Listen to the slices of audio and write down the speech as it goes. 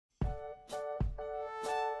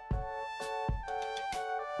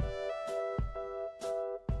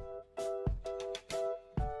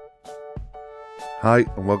Hi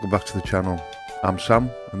and welcome back to the channel. I'm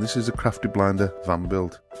Sam and this is the Crafty Blinder van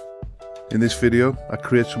build. In this video I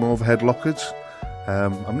create some overhead lockers.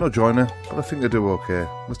 I'm no joiner but I think I do okay.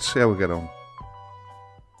 Let's see how we get on.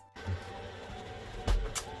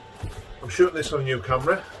 I'm shooting this on a new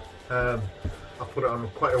camera. I put it on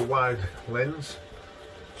quite a wide lens,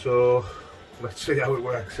 so let's see how it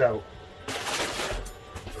works out.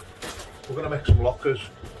 We're going to make some lockers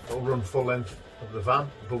that will run full length of the van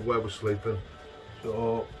above where we're sleeping.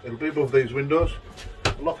 So it'll be above these windows.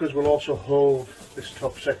 The lockers will also hold this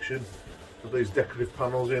top section of these decorative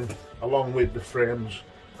panels in, along with the frames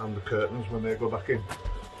and the curtains when they go back in.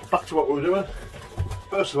 Back to what we were doing.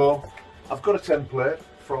 First of all, I've got a template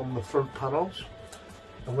from the front panels.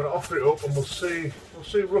 I'm going to offer it up and we'll see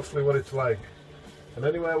roughly what it's like. And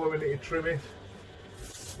anywhere where we need to trim it,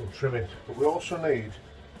 we'll trim it. But we also need,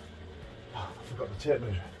 I forgot the tape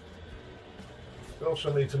measure. We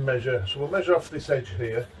also need to measure, so we'll measure off this edge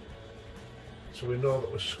here so we know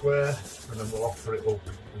that we're square, and then we'll offer it up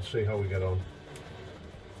and see how we get on.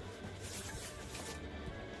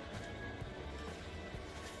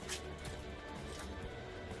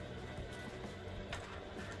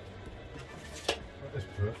 That is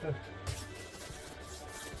perfect.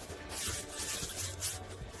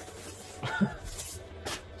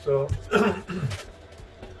 So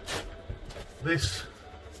this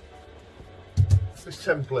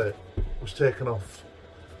template was taken off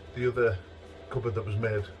the other cupboard that was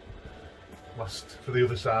made last for the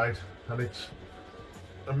other side, and it's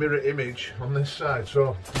a mirror image on this side,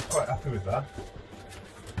 so I'm quite happy with that.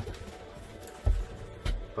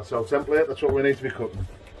 That's our template, that's what we need to be cutting.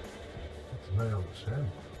 That's nailed the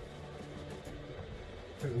same.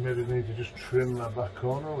 I think we maybe need to just trim that back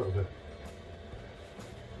corner a little bit.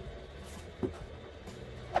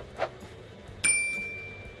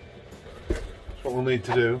 What we'll need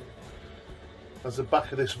to do, as the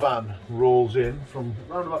back of this van rolls in from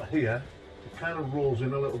round about here, it kind of rolls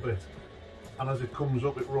in a little bit, and as it comes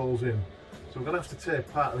up it rolls in. So we're going to have to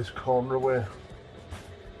take part of this corner away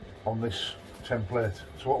on this template.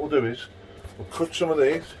 So what we'll do is we'll cut some of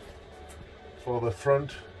these for the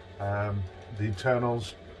front, the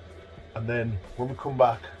internals, and then when we come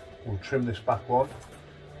back we'll trim this back one.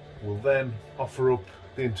 We'll then offer up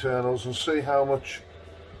the internals and see how much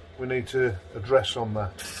we need to address on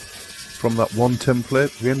that. From that one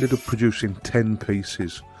template we ended up producing 10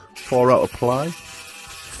 pieces, 4 out of ply,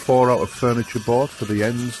 4 out of furniture board for the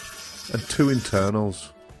ends, and 2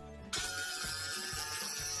 internals.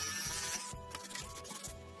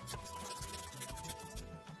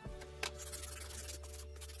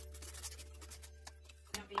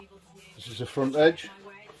 This is the front edge,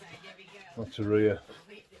 that's the rear.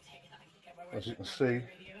 As you can see,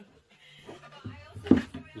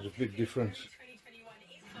 there's a big difference.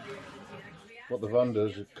 What the van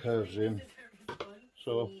does, it curves in.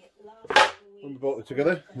 So when we brought it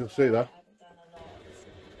together, you'll see that.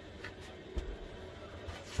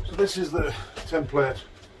 So this is the template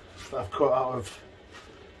that I've cut out of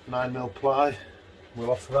 9mm ply. We'll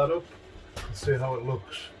offer that up and see how it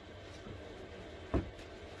looks.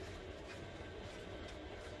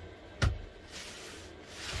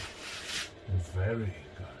 Very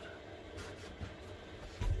good.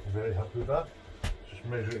 Very happy with that. Just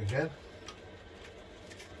measure it again.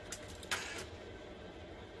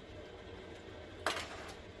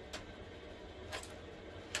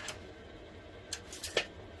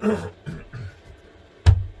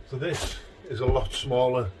 So this is a lot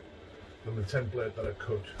smaller than the template that I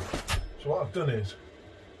cut. So what I've done is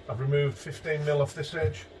I've removed 15mm off this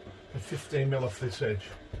edge and 15mm off this edge.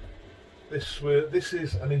 This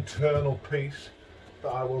is an internal piece that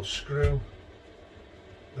I will screw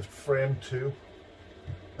the frame to,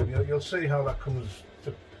 and you'll see how that comes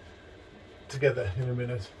together in a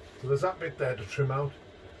minute. So there's that bit there to trim out,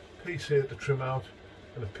 a piece here to trim out,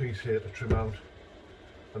 and a piece here to trim out,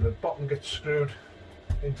 and the bottom gets screwed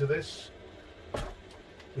into this.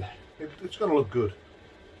 Yeah, it's going to look good.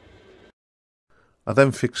 I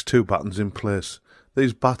then fixed 2 battens in place.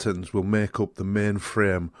 These battens will make up the main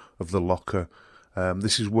frame of the locker.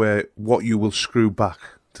 This is where what you will screw back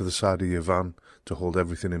to the side of your van to hold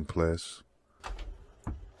everything in place.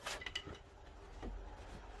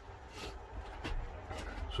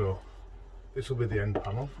 So this will be the end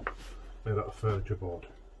panel made out of furniture board.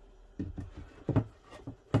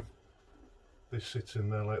 This sits in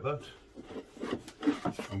there like that,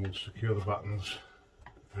 and we'll secure the battens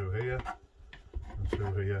through here and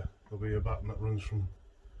through here. There'll be a batten that runs from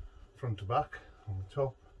front to back on the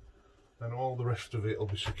top, then all the rest of it will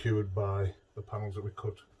be secured by the panels that we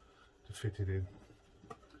cut to fit it in.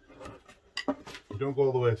 You don't go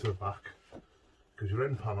all the way to the back because your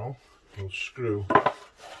end panel will screw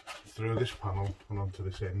through this panel and onto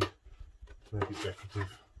this end to make it decorative,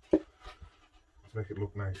 to make it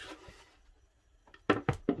look nice.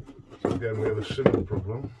 So again, we have a similar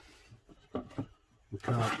problem. We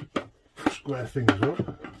can't square things up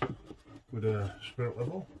with a spirit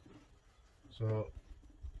level, so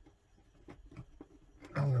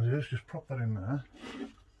what I'm going to do is just prop that in there.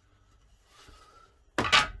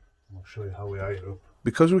 I'll show you how we eye it up.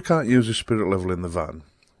 Because we can't use a spirit level in the van,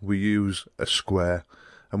 we use a square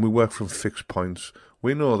and we work from fixed points.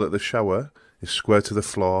 We know that the shower is square to the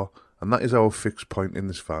floor and that is our fixed point in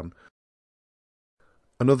this van.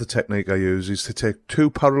 Another technique I use is to take two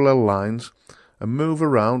parallel lines and move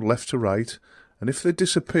around left to right, and if they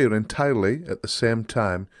disappear entirely at the same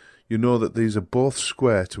time, you know that these are both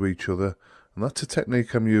square to each other, and that's a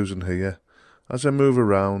technique I'm using here. As I move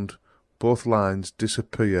around, both lines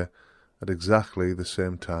disappear at exactly the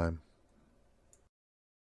same time.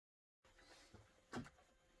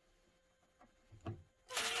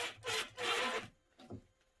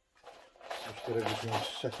 Just get everything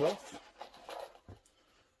set off.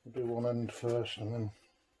 We'll do one end first and then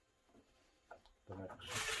the next.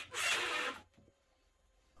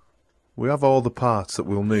 We have all the parts that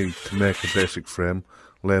we'll need to make a basic frame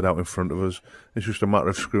laid out in front of us. It's just a matter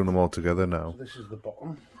of screwing them all together now. So this is the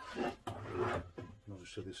bottom.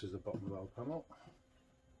 Obviously this is the bottom of our panel.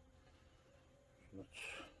 Let's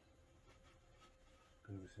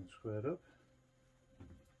get everything squared up.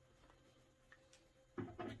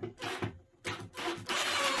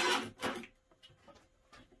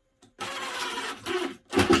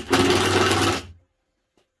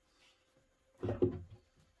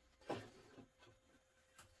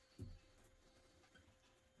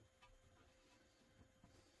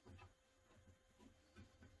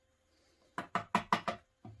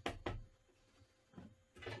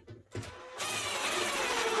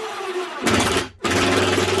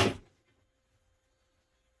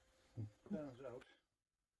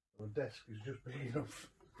 The desk is just big enough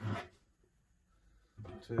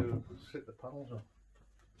to sit the panels on.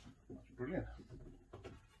 That's brilliant.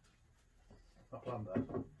 Not planned that.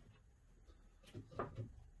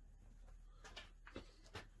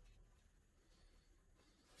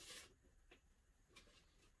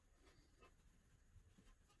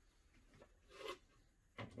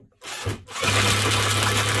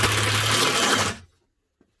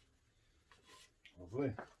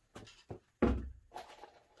 Lovely.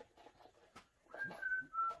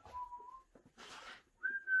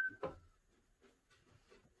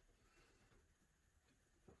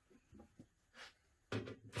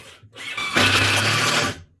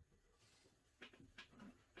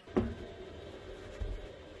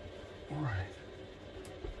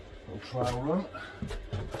 Trial run.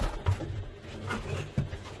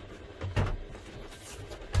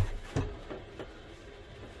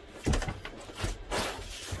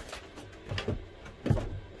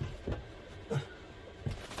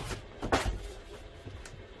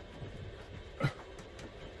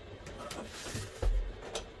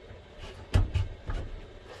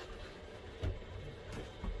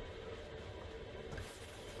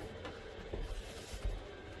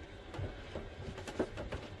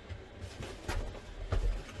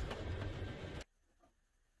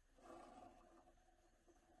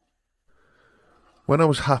 When I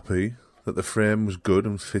was happy that the frame was good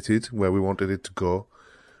and fitted where we wanted it to go,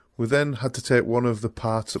 we then had to take one of the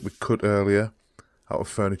parts that we cut earlier out of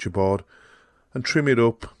furniture board and trim it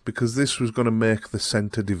up, because this was going to make the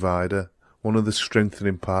centre divider, one of the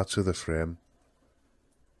strengthening parts of the frame.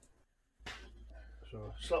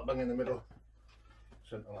 So slap bang in the middle,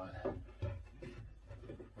 centre line,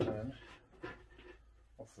 and then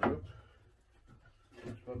off the rope.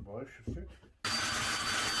 This bad boy should fit.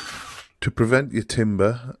 To prevent your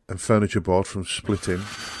timber and furniture board from splitting,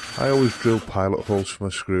 I always drill pilot holes for my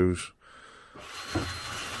screws.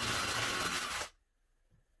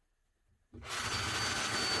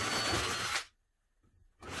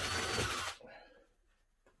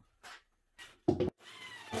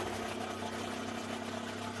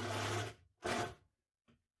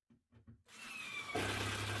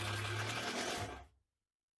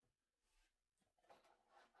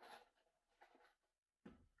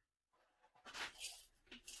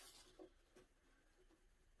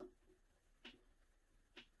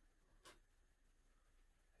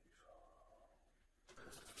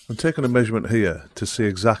 I'm taking a measurement here to see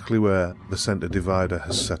exactly where the centre divider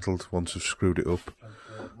has settled once I've screwed it up.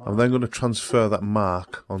 I'm then going to transfer that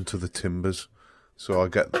mark onto the timbers so I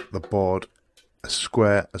get the board as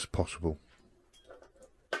square as possible.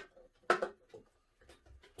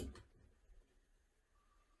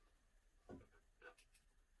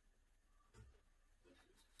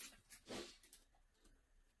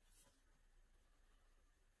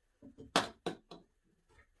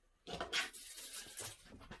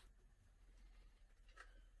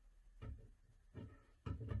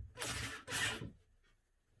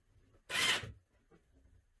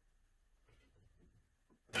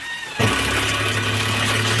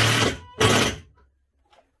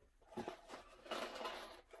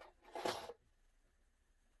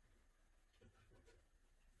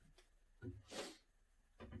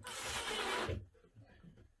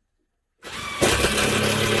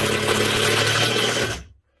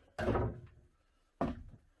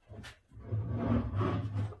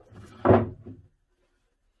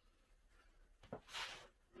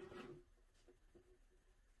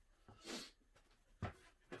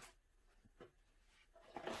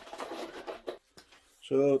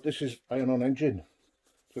 So this is iron-on engine.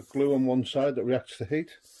 So glue on one side that reacts to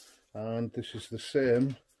heat, and this is the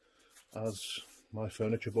same as my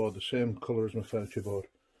furniture board, the same colour as my furniture board.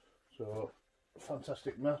 So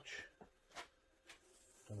fantastic match.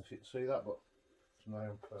 Don't know if you can see that, but it's an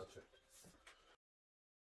iron perfect.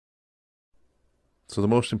 So the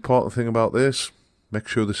most important thing about this, make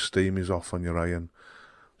sure the steam is off on your iron.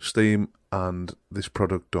 Steam and this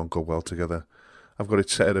product don't go well together. I've got it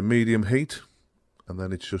set at a medium heat, and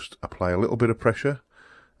then it's just apply a little bit of pressure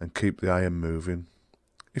and keep the iron moving.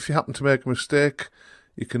 If you happen to make a mistake,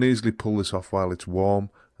 you can easily pull this off while it's warm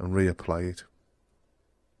and reapply it.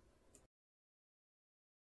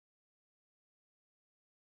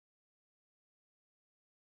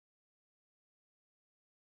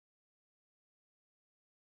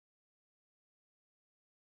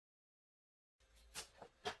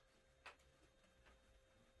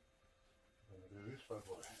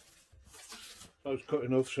 So it's cut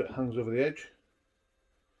enough so it hangs over the edge.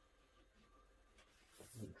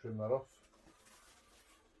 Trim that off.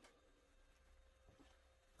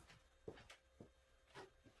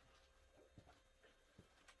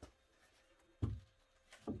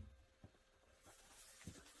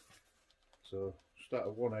 So start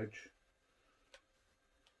at one edge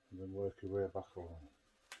and then work your way back along.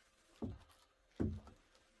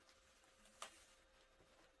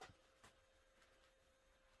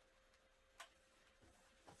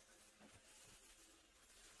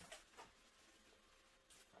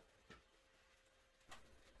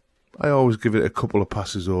 I always give it a couple of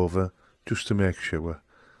passes over just to make sure,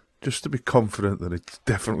 just to be confident that it's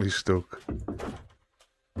definitely stuck.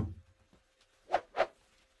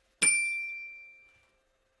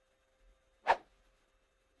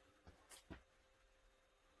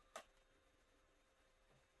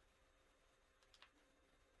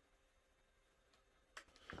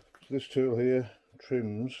 So this tool here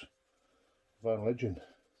trims vinyl edging,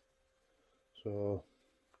 so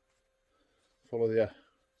follow the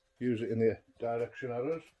use it in the direction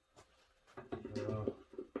arrows.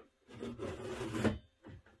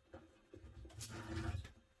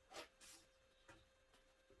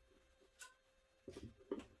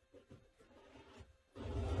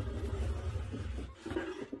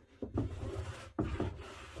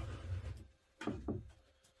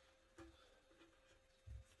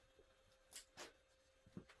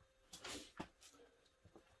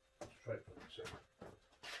 Straight from the center.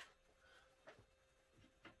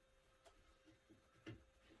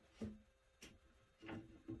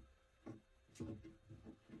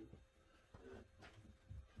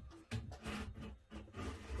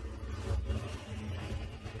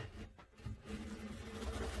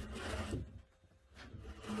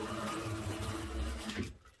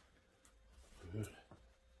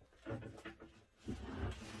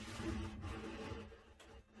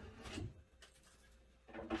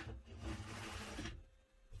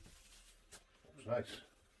 Nice.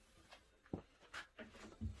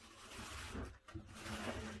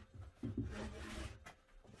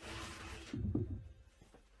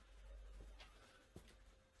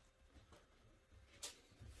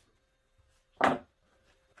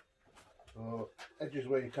 So edges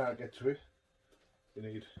where you can't get to it, you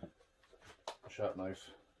need a sharp knife.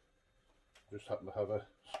 Just happen to have a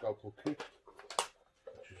scalpel kit,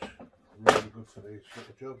 which is really good for these sort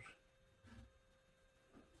of jobs.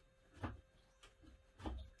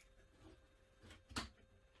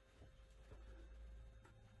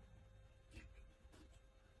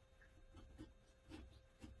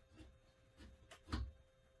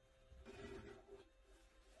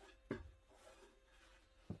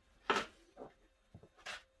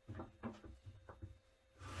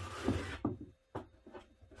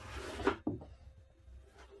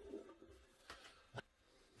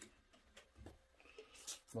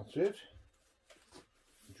 That's it.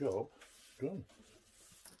 Job done.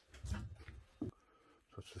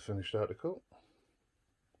 That's the finished article.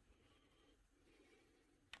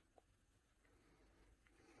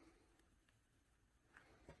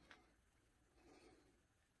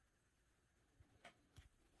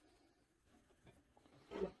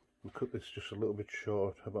 cut this just a little bit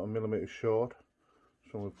short, about 1 millimetre short.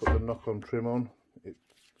 So when we put the knock-on trim on, it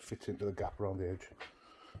fits into the gap around the edge.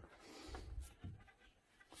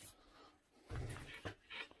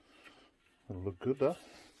 It'll look good, that.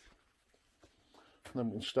 And then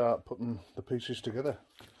we can start putting the pieces together.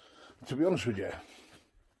 To be honest with you,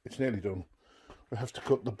 it's nearly done. We have to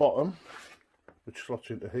cut the bottom, which slots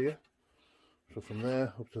into here. So from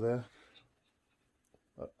there up to there.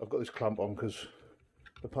 I've got this clamp on because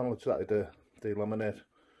the panel had started to delaminate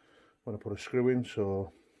when I put a screw in,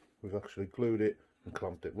 so we've actually glued it and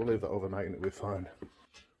clamped it. We'll leave that overnight and it'll be fine.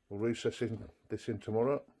 We'll recess this in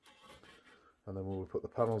tomorrow, and then when we put the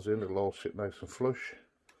panels in, it'll all sit nice and flush.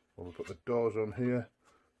 When we put the doors on here,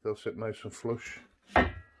 they'll sit nice and flush.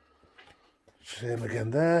 Same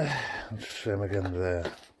again there, and same again there.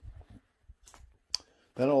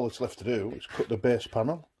 Then all that's left to do is cut the base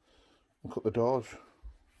panel and cut the doors.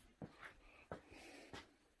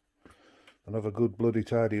 And have a good bloody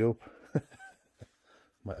tidy up.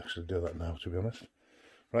 Might actually do that now, to be honest.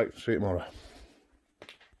 Right, see you tomorrow.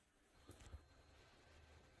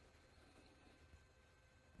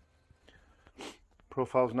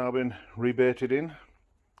 Profile's now been rebaited in,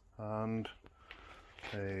 and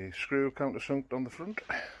a screw countersunked on the front.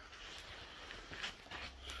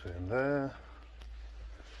 Same there,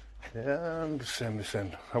 and same this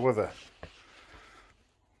end. However,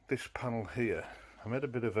 this panel here, I made a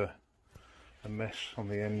bit of a mess on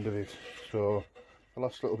the end of it, so the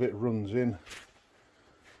last little bit runs in.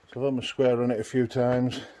 So I've had my square on it a few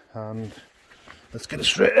times, and let's get a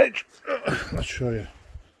straight edge. Let's show you.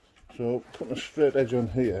 So putting a straight edge on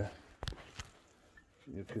here,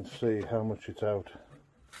 you can see how much it's out.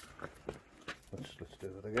 Let's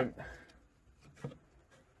do that again.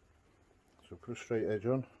 So put a straight edge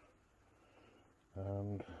on,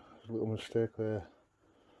 and there's a little mistake there,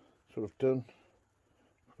 sort of done.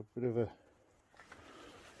 Put a bit of a,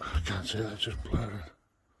 I can't see that, it's just blurring.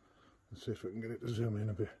 Let's see if we can get it to zoom in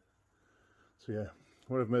a bit. So yeah,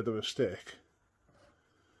 where I've made the mistake,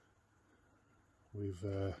 we've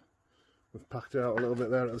packed it out a little bit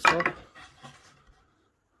there at the top.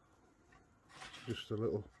 Just a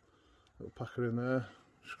little packer in there,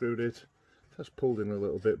 screwed it. It has pulled in a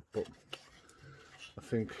little bit, but I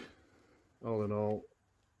think all in all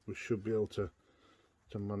we should be able to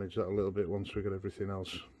manage that a little bit once we get everything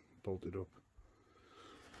else bolted up.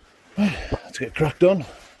 Let's get cracked on.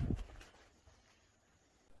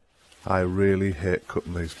 I really hate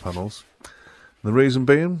cutting these panels. The reason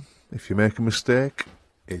being, if you make a mistake,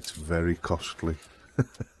 it's very costly.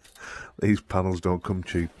 These panels don't come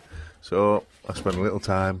cheap. So I spend a little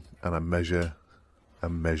time and I measure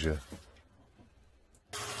and measure.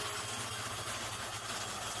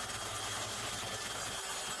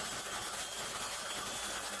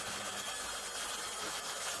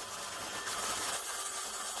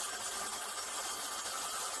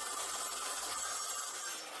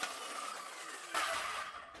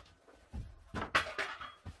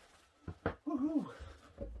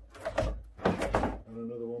 And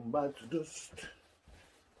another one bites dust.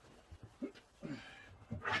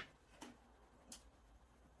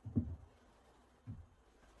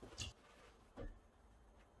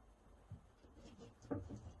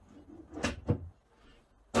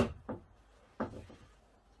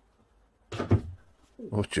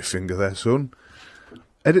 Watch your finger there, son.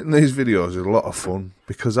 Editing these videos is a lot of fun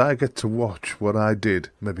because I get to watch what I did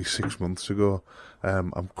maybe 6 months ago.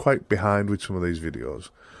 I'm quite behind with some of these videos,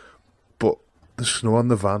 but the snow on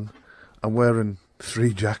the van, I'm wearing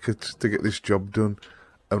 3 jackets to get this job done,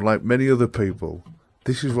 and like many other people,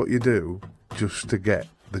 this is what you do just to get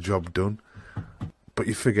the job done. But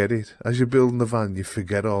you forget it. As you're building the van, you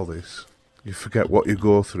forget all this. You forget what you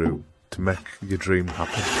go through to make your dream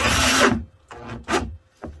happen.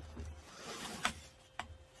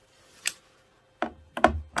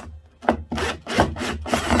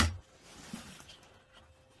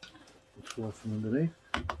 Let's go from underneath.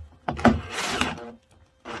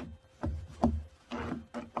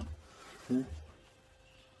 Okay.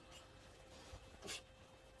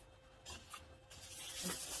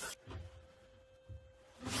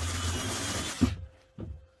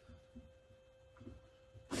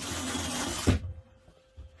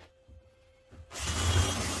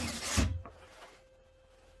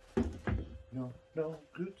 No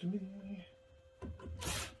good to me.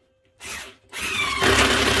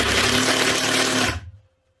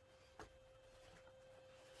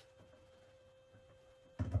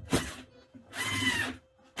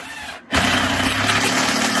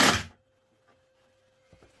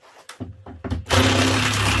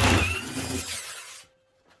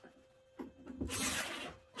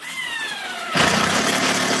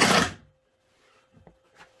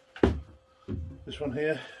 one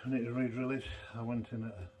here, I need to re-drill it. I went in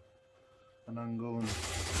at an angle and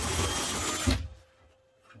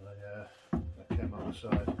I came out the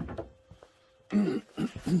side.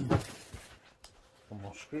 One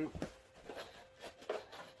more screw.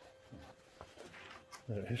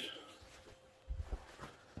 There it is.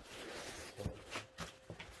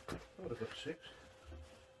 I would have got 6.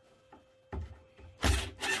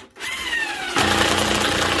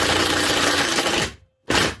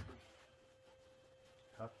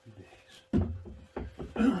 Happy days.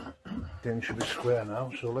 Den should be square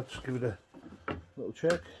now, so let's give it a little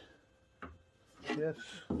check. Yes.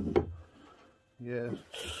 Yes.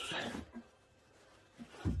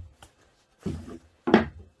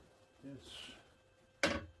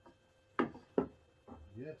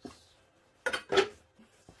 Yes. Yes.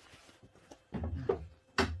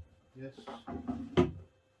 Yes.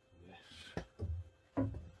 Yes.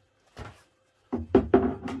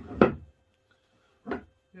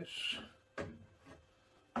 Yes.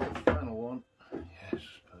 Final one. Yes,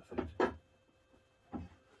 perfect.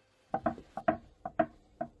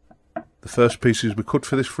 The first pieces we cut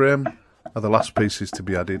for this frame are the last pieces to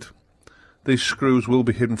be added. These screws will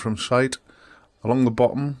be hidden from sight. Along the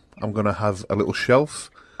bottom I'm going to have a little shelf,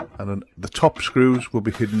 and then the top screws will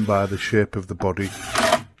be hidden by the shape of the body.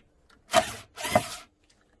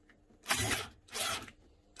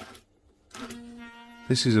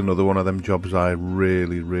 This is another one of them jobs I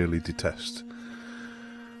really detest.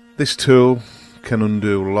 This tool can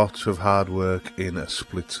undo lots of hard work in a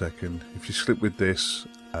split second. If you slip with this,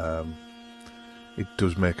 it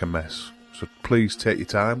does make a mess. So please take your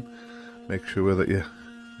time. Make sure that you're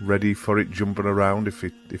ready for it jumping around if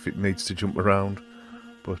it needs to jump around.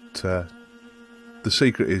 But the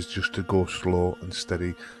secret is just to go slow and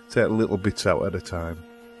steady. Take little bits out at a time.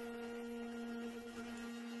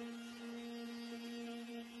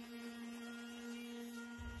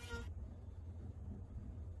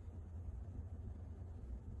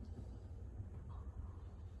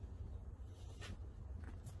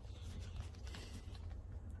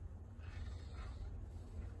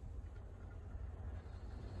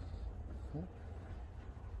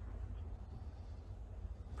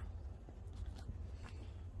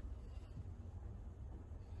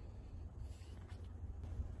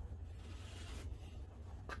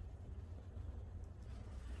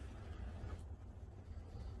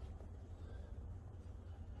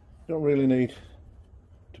 Don't really need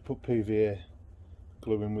to put PVA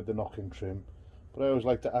glue in with the knocking trim, but I always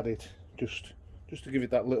like to add it just to give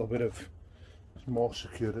it that little bit of more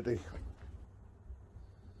security.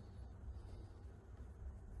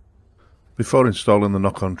 Before installing the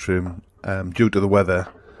knock-on trim, due to the weather,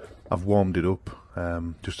 I've warmed it up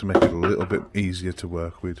just to make it a little bit easier to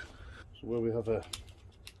work with. So where we have a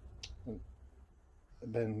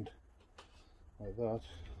bend like that,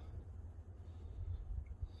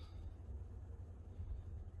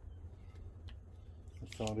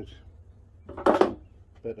 I found it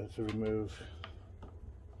better to remove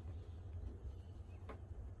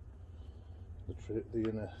the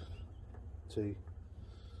inner T.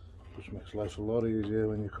 Just makes life a lot easier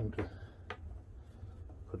when you come to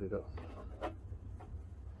put it up.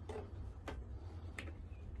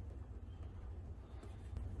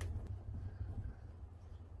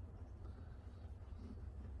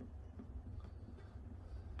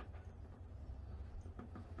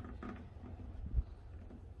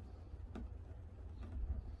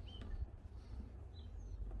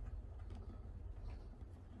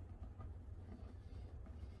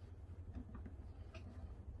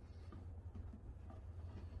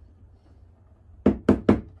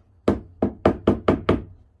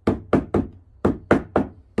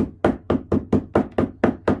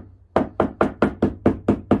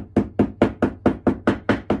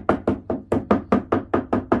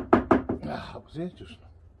 It just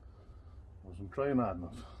wasn't trying hard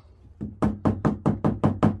enough.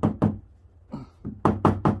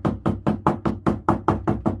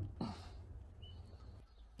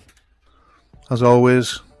 As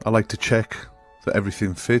always, I like to check that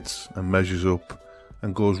everything fits and measures up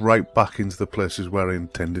and goes right back into the places where I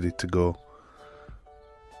intended it to go.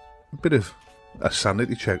 A bit of a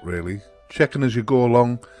sanity check really. Checking as you go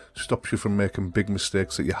along stops you from making big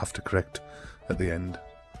mistakes that you have to correct at the end.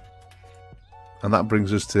 And that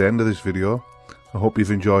brings us to the end of this video. I hope you've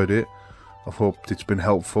enjoyed it. I've hoped it's been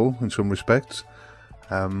helpful in some respects.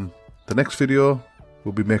 The next video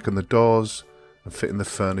we'll be making the doors and fitting the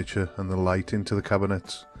furniture and the light into the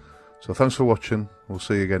cabinets. So thanks for watching. We'll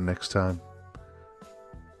see you again next time.